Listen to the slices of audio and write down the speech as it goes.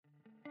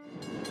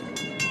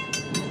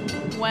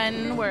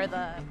when were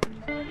the...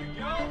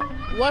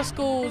 What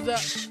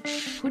schools?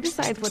 Who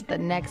decides what the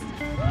next...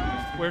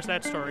 Where's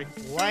that story?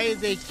 Why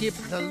they keep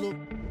the loop?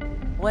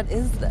 What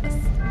is this?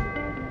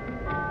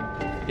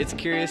 It's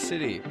Curious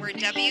City. Where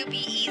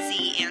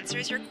WBEZ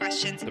answers your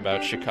questions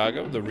About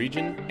Chicago, the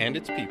region, and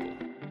its people.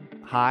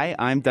 Hi,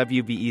 I'm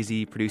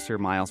WBEZ producer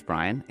Miles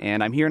Bryan,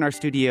 and I'm here in our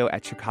studio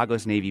at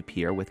Chicago's Navy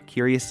Pier with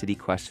Curious City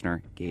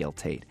questioner Gail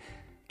Tate.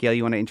 Gail,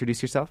 you want to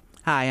introduce yourself?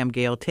 Hi, I'm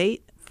Gail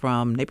Tate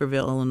from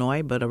Naperville,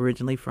 Illinois, but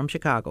originally from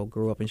Chicago.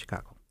 Grew up in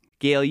Chicago.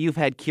 Gail, you've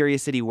had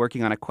Curious City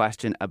working on a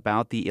question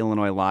about the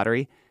Illinois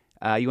lottery.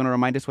 You want to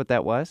remind us what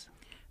that was?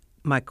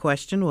 My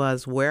question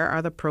was, where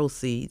are the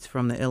proceeds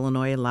from the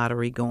Illinois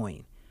lottery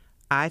going?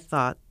 I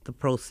thought the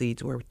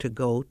proceeds were to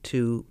go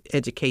to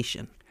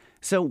education.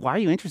 So why are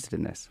you interested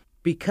in this?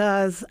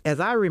 Because,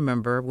 as I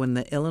remember, when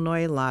the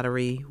Illinois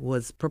lottery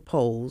was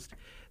proposed,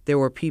 there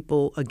were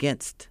people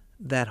against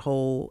that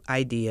whole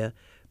idea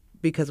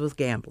because it was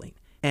gambling.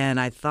 And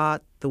I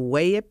thought the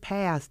way it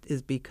passed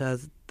is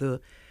because the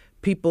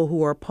people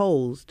who are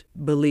opposed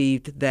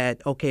believed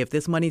that, okay, if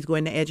this money's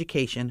going to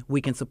education,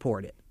 we can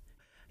support it.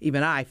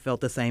 Even I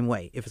felt the same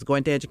way. If it's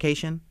going to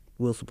education,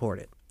 we'll support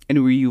it.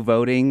 And were you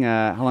voting?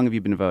 How long have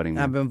you been voting?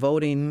 I've been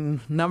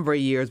voting a number of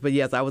years, but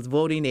yes, I was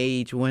voting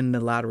age when the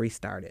lottery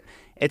started.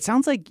 It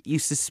sounds like you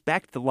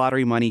suspect the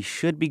lottery money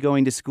should be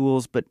going to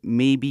schools, but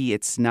maybe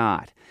it's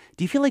not.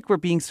 Do you feel like we're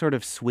being sort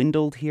of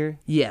swindled here?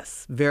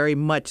 Yes, very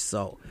much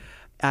so.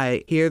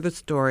 I hear the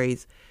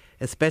stories,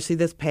 especially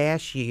this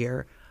past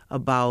year,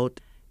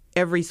 about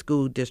every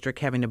school district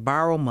having to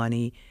borrow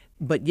money,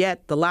 but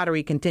yet the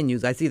lottery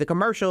continues. I see the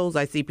commercials,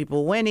 I see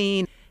people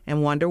winning,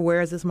 and wonder,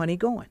 where is this money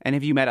going? And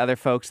have you met other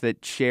folks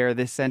that share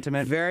this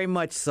sentiment? Very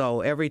much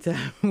so. Every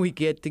time we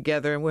get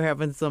together and we're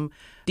having some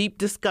deep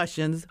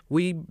discussions,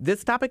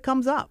 this topic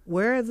comes up.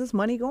 Where is this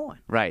money going?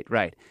 Right.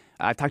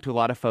 I've talked to a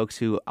lot of folks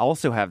who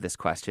also have this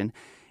question,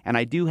 and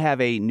I do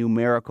have a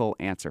numerical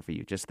answer for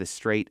you, just the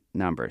straight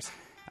numbers.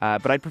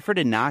 But I'd prefer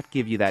to not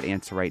give you that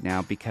answer right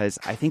now because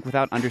I think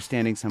without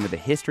understanding some of the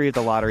history of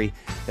the lottery,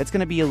 that's going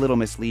to be a little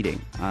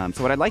misleading.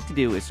 So what I'd like to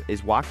do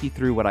is walk you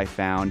through what I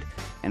found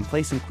and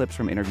play some clips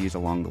from interviews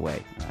along the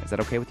way. Is that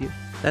okay with you?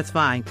 That's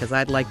fine, because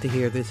I'd like to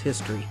hear this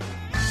history.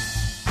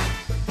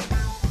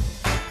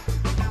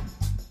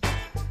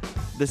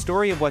 The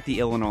story of what the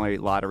Illinois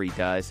lottery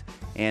does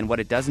and what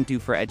it doesn't do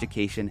for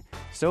education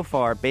so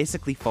far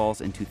basically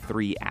falls into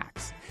 3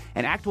 acts.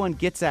 And Act 1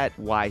 gets at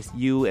why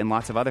you and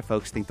lots of other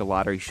folks think the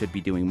lottery should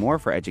be doing more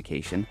for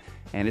education,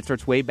 and it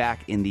starts way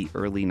back in the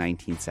early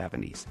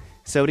 1970s.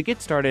 So to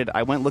get started,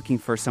 I went looking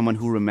for someone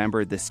who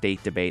remembered the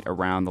state debate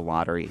around the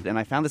lottery, and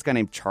I found this guy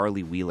named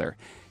Charlie Wheeler.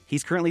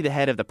 He's currently the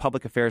head of the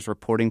Public Affairs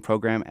Reporting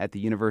Program at the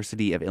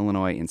University of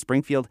Illinois in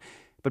Springfield,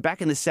 but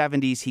back in the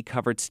 70s, he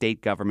covered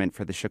state government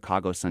for the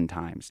Chicago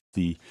Sun-Times.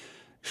 The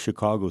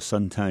Chicago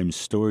Sun-Times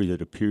story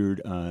that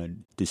appeared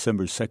on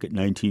December 2nd,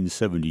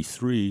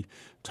 1973,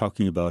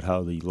 talking about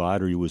how the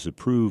lottery was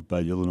approved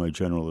by the Illinois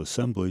General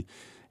Assembly,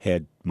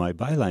 had my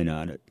byline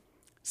on it.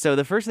 So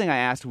the first thing I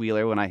asked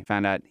Wheeler when I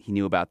found out he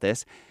knew about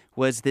this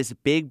was this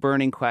big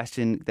burning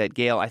question that,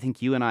 Gail, I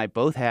think you and I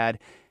both had.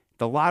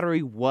 The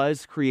lottery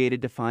was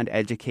created to fund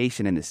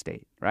education in the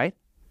state, right?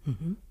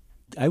 Mm-hmm.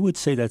 I would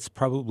say that's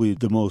probably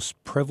the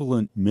most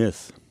prevalent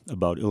myth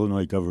about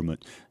Illinois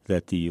government,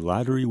 that the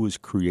lottery was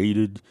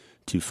created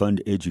to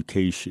fund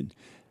education,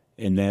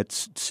 and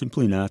that's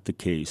simply not the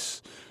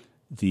case.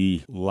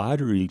 The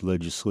lottery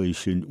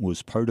legislation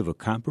was part of a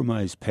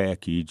compromise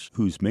package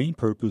whose main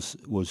purpose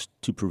was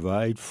to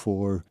provide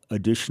for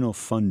additional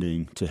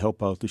funding to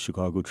help out the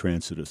Chicago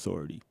Transit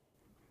Authority.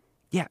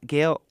 Yeah,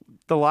 Gail,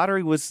 the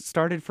lottery was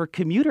started for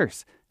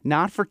commuters,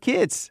 not for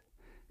kids.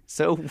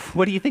 So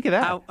what do you think of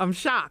that? I'm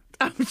shocked.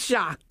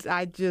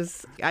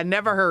 I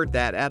never heard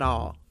that at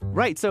all.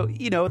 Right. So,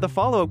 the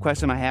follow-up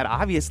question I had,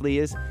 obviously,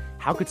 is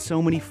how could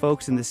so many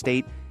folks in the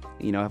state,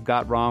 have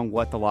got wrong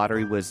what the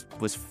lottery was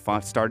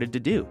started to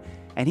do?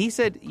 And he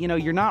said,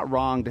 you're not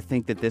wrong to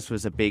think that this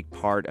was a big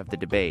part of the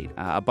debate.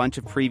 A bunch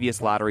of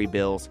previous lottery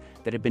bills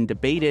that had been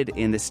debated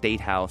in the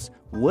State House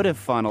would have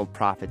funneled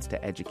profits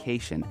to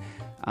education.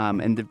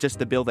 And just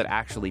the bill that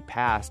actually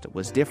passed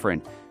was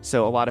different.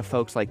 So a lot of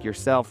folks like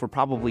yourself were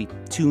probably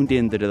tuned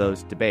into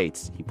those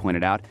debates, he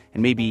pointed out,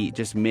 and maybe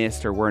just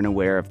missed or weren't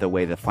aware of the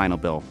way the final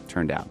bill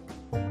turned out.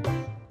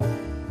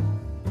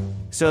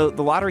 So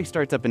the lottery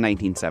starts up in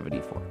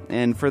 1974,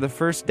 and for the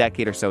first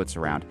decade or so it's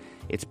around,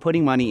 it's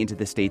putting money into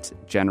the state's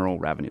general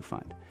revenue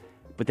fund.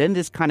 But then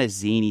this kind of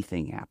zany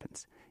thing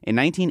happens. In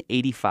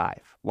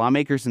 1985,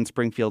 lawmakers in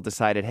Springfield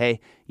decided, hey,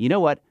 you know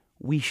what?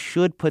 We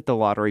should put the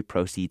lottery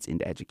proceeds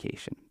into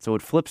education. So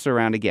it flips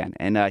around again.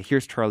 And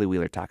here's Charlie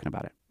Wheeler talking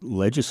about it.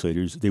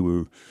 Legislators, they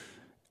were,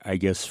 I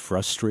guess,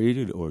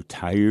 frustrated or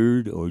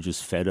tired or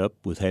just fed up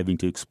with having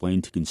to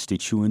explain to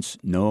constituents,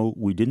 no,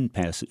 we didn't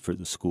pass it for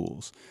the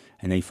schools.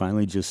 And they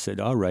finally just said,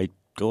 all right,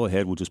 go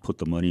ahead, we'll just put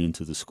the money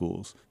into the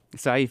schools.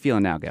 So how are you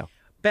feeling now, Gail?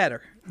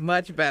 Better,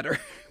 much better.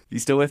 You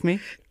still with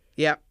me?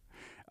 Yep.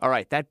 All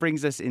right, that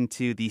brings us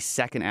into the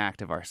second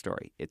act of our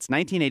story. It's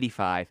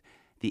 1985.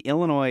 the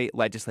Illinois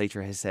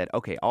legislature has said,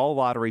 okay, all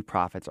lottery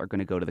profits are going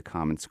to go to the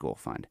Common School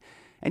Fund.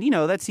 And,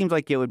 that seems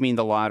like it would mean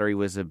the lottery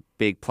was a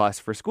big plus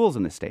for schools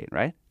in the state,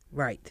 right?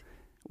 Right.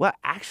 Well,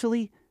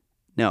 actually,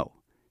 no.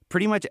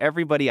 Pretty much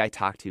everybody I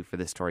talked to for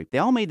this story, they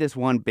all made this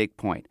one big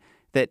point,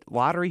 that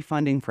lottery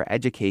funding for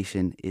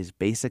education is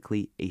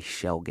basically a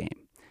shell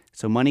game.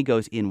 So money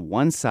goes in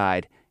one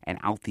side and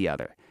out the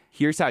other.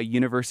 Here's how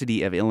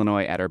University of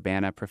Illinois at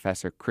Urbana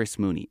professor Chris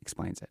Mooney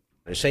explains it.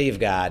 Say you've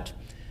got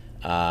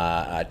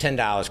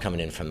 $10 coming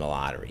in from the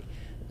lottery.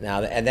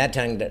 Now, and that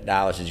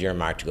 $10 is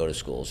earmarked to go to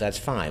schools. That's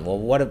fine. Well,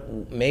 what if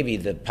maybe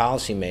the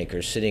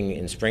policymakers sitting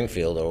in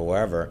Springfield or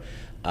wherever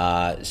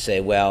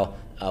say, well,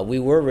 we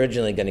were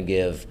originally going to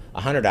give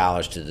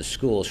 $100 to the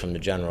schools from the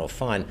general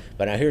fund,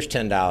 but now here's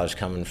 $10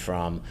 coming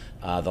from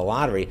the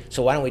lottery,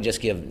 so why don't we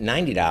just give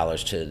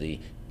 $90 to the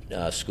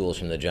schools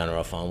from the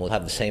general fund? We'll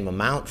have the same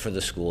amount for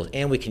the schools,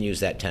 and we can use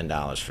that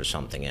 $10 for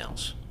something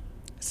else.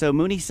 So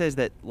Mooney says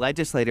that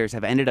legislators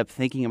have ended up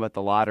thinking about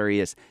the lottery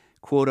as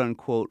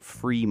quote-unquote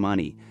free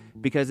money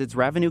because it's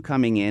revenue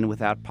coming in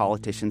without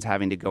politicians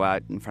having to go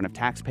out in front of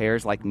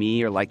taxpayers like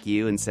me or like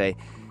you and say,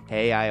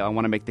 hey, I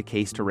want to make the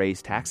case to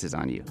raise taxes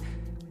on you.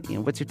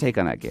 What's your take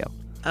on that, Gail?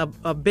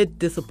 A bit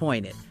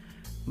disappointed.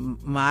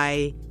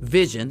 My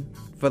vision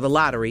for the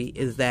lottery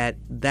is that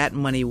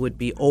money would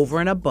be over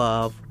and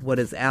above what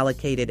is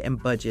allocated and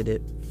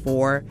budgeted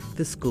for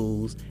the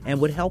schools and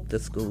would help the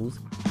schools.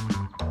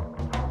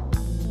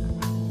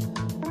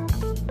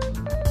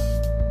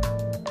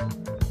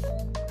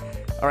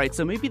 All right,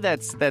 so maybe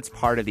that's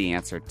part of the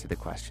answer to the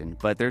question,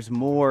 but there's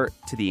more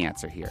to the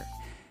answer here.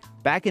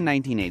 Back in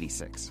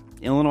 1986,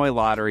 Illinois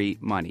lottery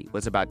money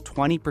was about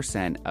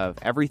 20% of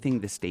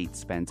everything the state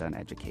spends on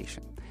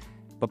education.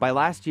 But by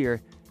last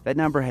year, that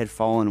number had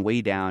fallen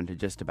way down to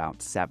just about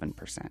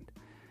 7%.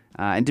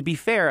 And to be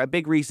fair, a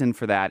big reason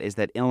for that is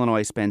that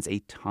Illinois spends a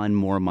ton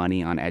more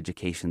money on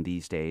education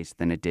these days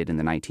than it did in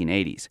the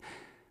 1980s.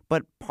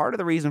 But part of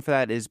the reason for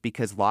that is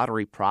because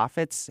lottery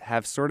profits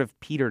have sort of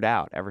petered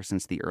out ever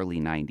since the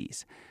early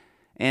 90s.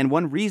 And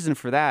one reason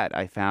for that,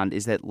 I found,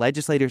 is that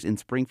legislators in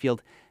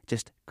Springfield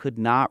just could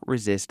not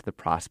resist the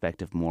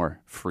prospect of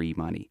more free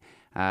money.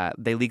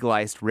 They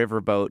legalized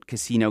riverboat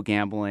casino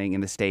gambling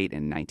in the state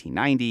in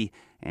 1990,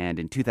 and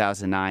in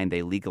 2009,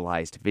 they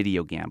legalized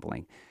video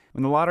gambling.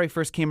 When the lottery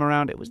first came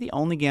around, it was the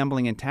only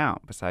gambling in town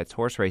besides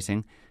horse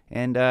racing,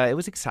 and it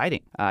was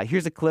exciting.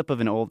 Here's a clip of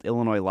an old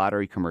Illinois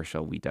lottery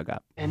commercial we dug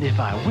up. And if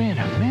I win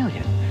 $1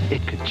 million,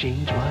 it could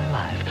change my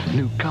life.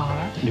 New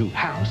car, new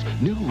house,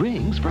 new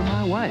rings for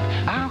my wife.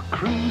 I'll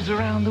cruise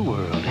around the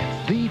world.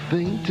 It's the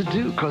thing to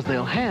do, because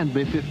they'll hand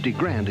me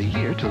 $50,000 a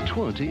year till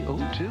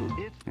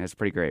 2002. That's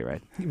pretty great,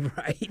 right?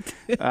 Right.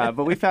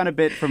 But we found a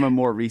bit from a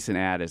more recent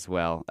ad as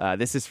well.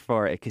 This is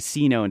for a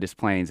casino in Des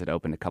Plaines that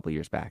opened a couple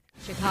years back.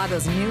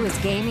 Chicago's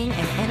newest gaming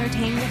and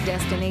entertainment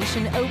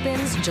destination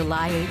opens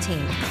July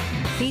 18th.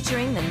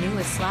 Featuring the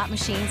newest slot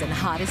machines and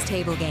hottest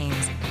table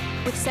games,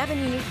 with 7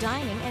 unique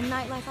dining and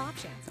nightlife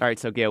options. All right,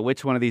 so Gail,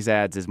 which one of these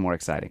ads is more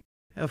exciting?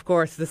 Of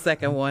course, the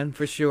second one,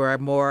 for sure.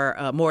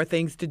 More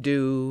things to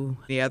do.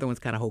 The other one's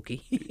kind of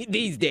hokey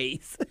these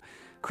days.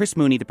 Chris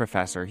Mooney, the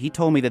professor, he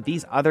told me that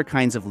these other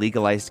kinds of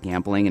legalized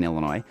gambling in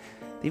Illinois,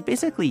 they've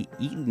basically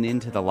eaten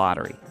into the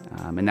lottery,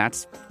 and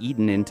that's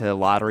eaten into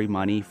lottery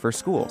money for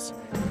schools.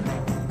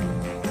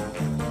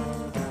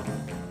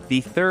 The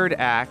third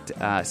act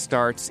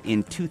starts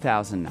in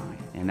 2009,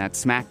 and that's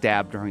smack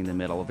dab during the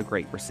middle of the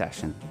Great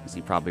Recession, as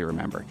you probably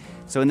remember.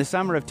 So in the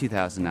summer of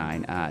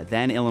 2009,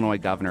 then Illinois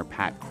Governor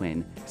Pat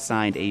Quinn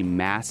signed a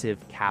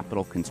massive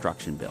capital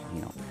construction bill,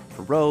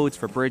 for roads,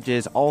 for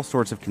bridges, all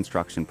sorts of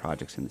construction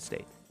projects in the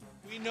state.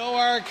 We know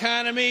our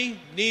economy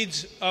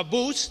needs a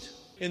boost.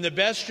 In the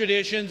best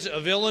traditions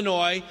of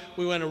Illinois,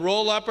 we want to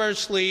roll up our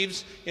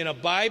sleeves in a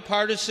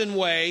bipartisan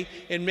way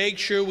and make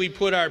sure we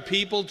put our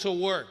people to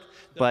work.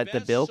 But the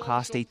bill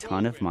cost a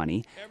ton of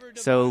money,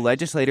 so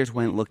legislators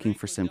went looking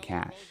for some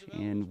cash.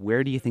 And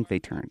where do you think they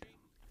turned?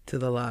 To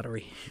the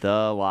lottery.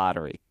 The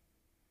lottery.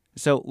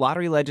 So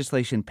lottery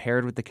legislation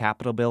paired with the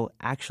capital bill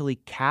actually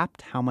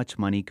capped how much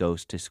money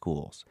goes to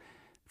schools.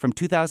 From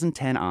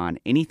 2010 on,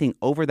 anything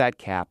over that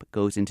cap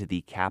goes into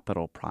the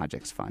Capital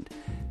Projects Fund.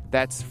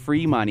 That's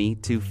free money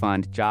to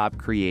fund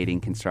job-creating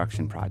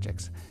construction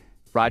projects.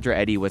 Roger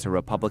Eddy was a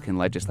Republican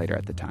legislator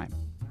at the time.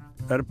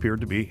 That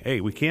appeared to be, hey,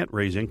 we can't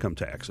raise income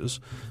taxes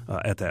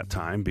at that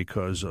time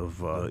because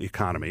of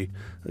economy.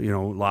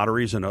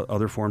 Lotteries and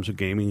other forms of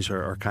gaming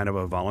are kind of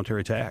a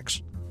voluntary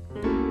tax.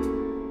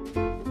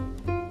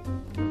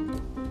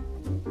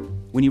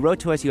 When you wrote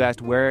to us, you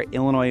asked where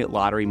Illinois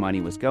lottery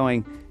money was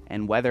going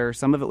and whether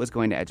some of it was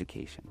going to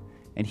education.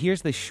 And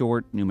here's the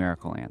short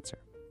numerical answer.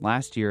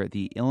 Last year,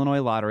 the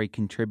Illinois lottery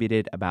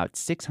contributed about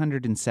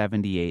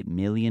 $678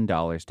 million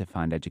to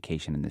fund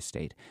education in the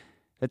state.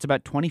 That's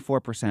about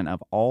 24%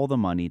 of all the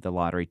money the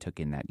lottery took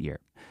in that year.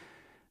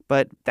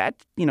 But that,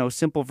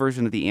 simple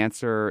version of the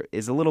answer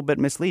is a little bit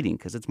misleading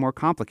because it's more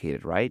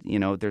complicated, right?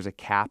 There's a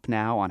cap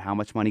now on how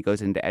much money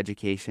goes into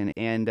education,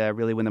 and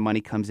really when the money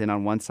comes in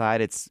on one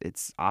side,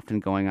 it's often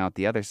going out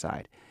the other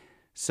side.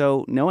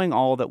 So knowing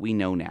all that we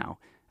know now,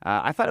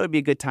 I thought it would be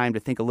a good time to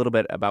think a little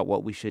bit about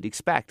what we should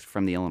expect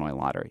from the Illinois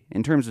Lottery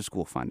in terms of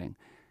school funding.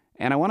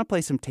 And I want to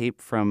play some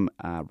tape from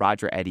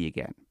Roger Eddy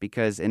again,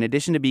 because in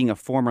addition to being a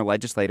former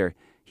legislator,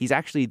 he's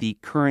actually the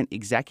current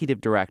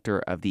executive director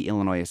of the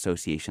Illinois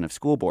Association of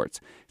School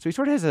Boards. So he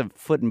sort of has a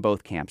foot in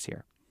both camps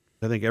here.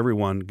 I think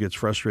everyone gets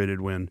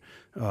frustrated when,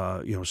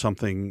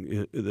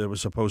 something that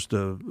was supposed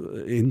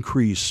to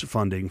increase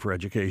funding for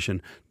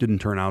education didn't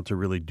turn out to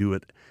really do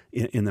it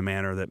in the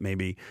manner that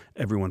maybe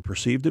everyone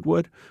perceived it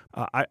would.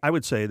 I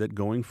would say that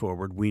going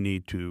forward, we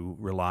need to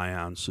rely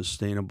on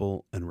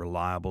sustainable and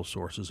reliable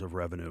sources of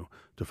revenue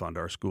to fund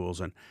our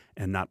schools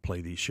and not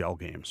play these shell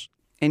games.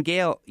 And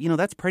Gail,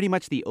 that's pretty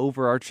much the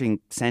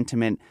overarching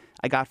sentiment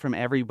I got from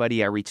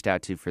everybody I reached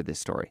out to for this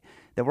story,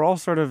 that we're all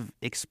sort of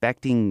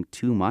expecting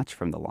too much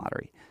from the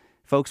lottery.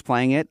 Folks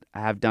playing it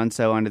have done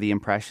so under the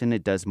impression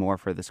it does more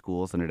for the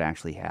schools than it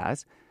actually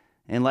has.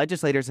 And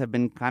legislators have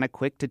been kind of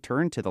quick to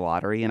turn to the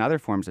lottery and other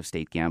forms of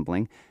state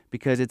gambling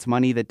because it's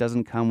money that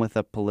doesn't come with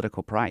a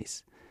political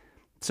price.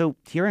 So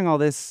hearing all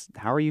this,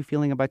 how are you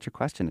feeling about your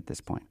question at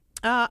this point?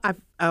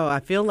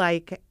 I feel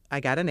like I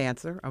got an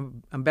answer.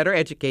 I'm better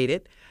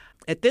educated.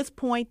 At this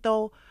point,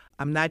 though,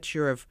 I'm not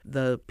sure if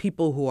the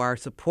people who are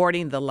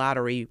supporting the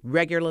lottery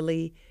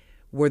regularly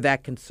were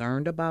that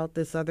concerned about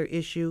this other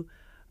issue.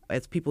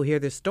 As people hear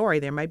this story,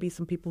 there might be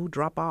some people who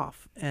drop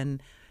off.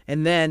 And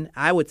then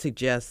I would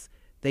suggest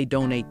they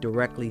donate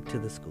directly to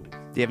the school. Do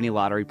you have any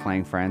lottery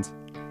playing friends?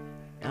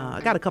 I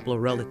got a couple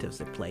of relatives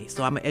that play,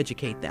 so I'm going to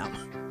educate them.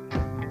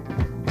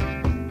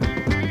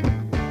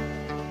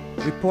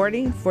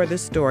 Reporting for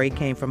this story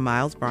came from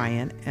Miles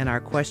Bryan, and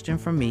our question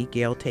from me,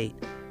 Gail Tate.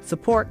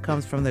 Support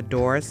comes from the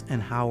Doris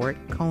and Howard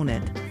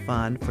Conant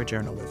Fund for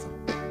Journalism.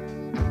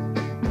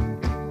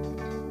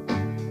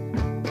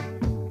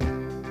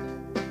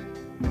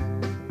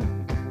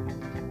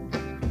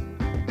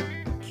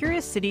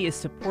 Curious City is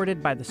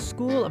supported by the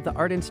School of the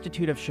Art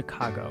Institute of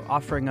Chicago,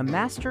 offering a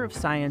Master of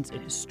Science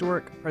in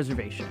Historic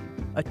Preservation.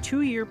 A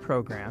 2-year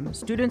program,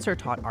 students are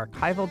taught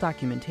archival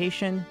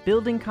documentation,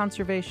 building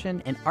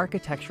conservation, and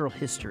architectural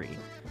history.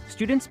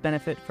 Students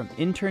benefit from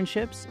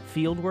internships,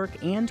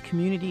 fieldwork, and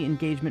community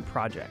engagement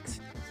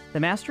projects. The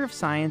Master of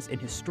Science in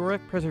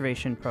Historic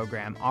Preservation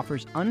program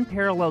offers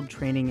unparalleled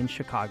training in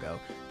Chicago,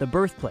 the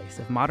birthplace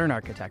of modern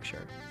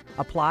architecture.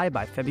 Apply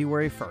by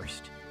February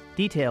 1st.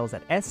 Details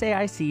at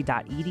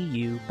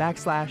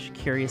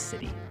saic.edu/Curious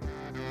City.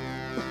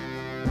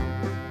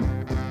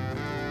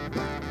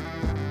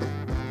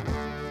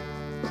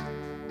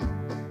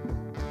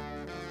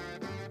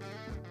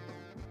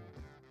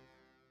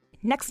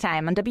 Next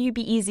time on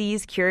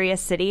WBEZ's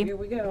Curious City. Here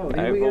we go.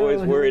 I've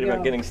always worried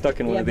about getting stuck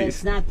in one of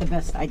these. That's not the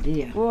best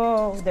idea.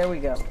 Whoa, there we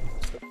go.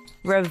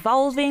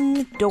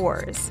 Revolving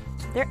doors.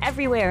 They're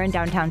everywhere in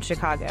downtown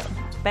Chicago,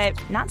 but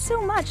not so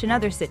much in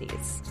other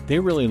cities. They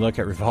really look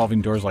at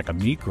revolving doors like a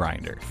meat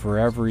grinder. For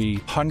every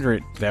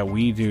 100 that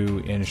we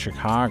do in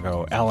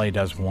Chicago, LA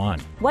does 1.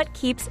 What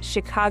keeps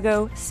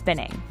Chicago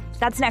spinning?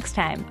 That's next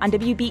time on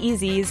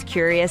WBEZ's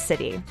Curious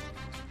City.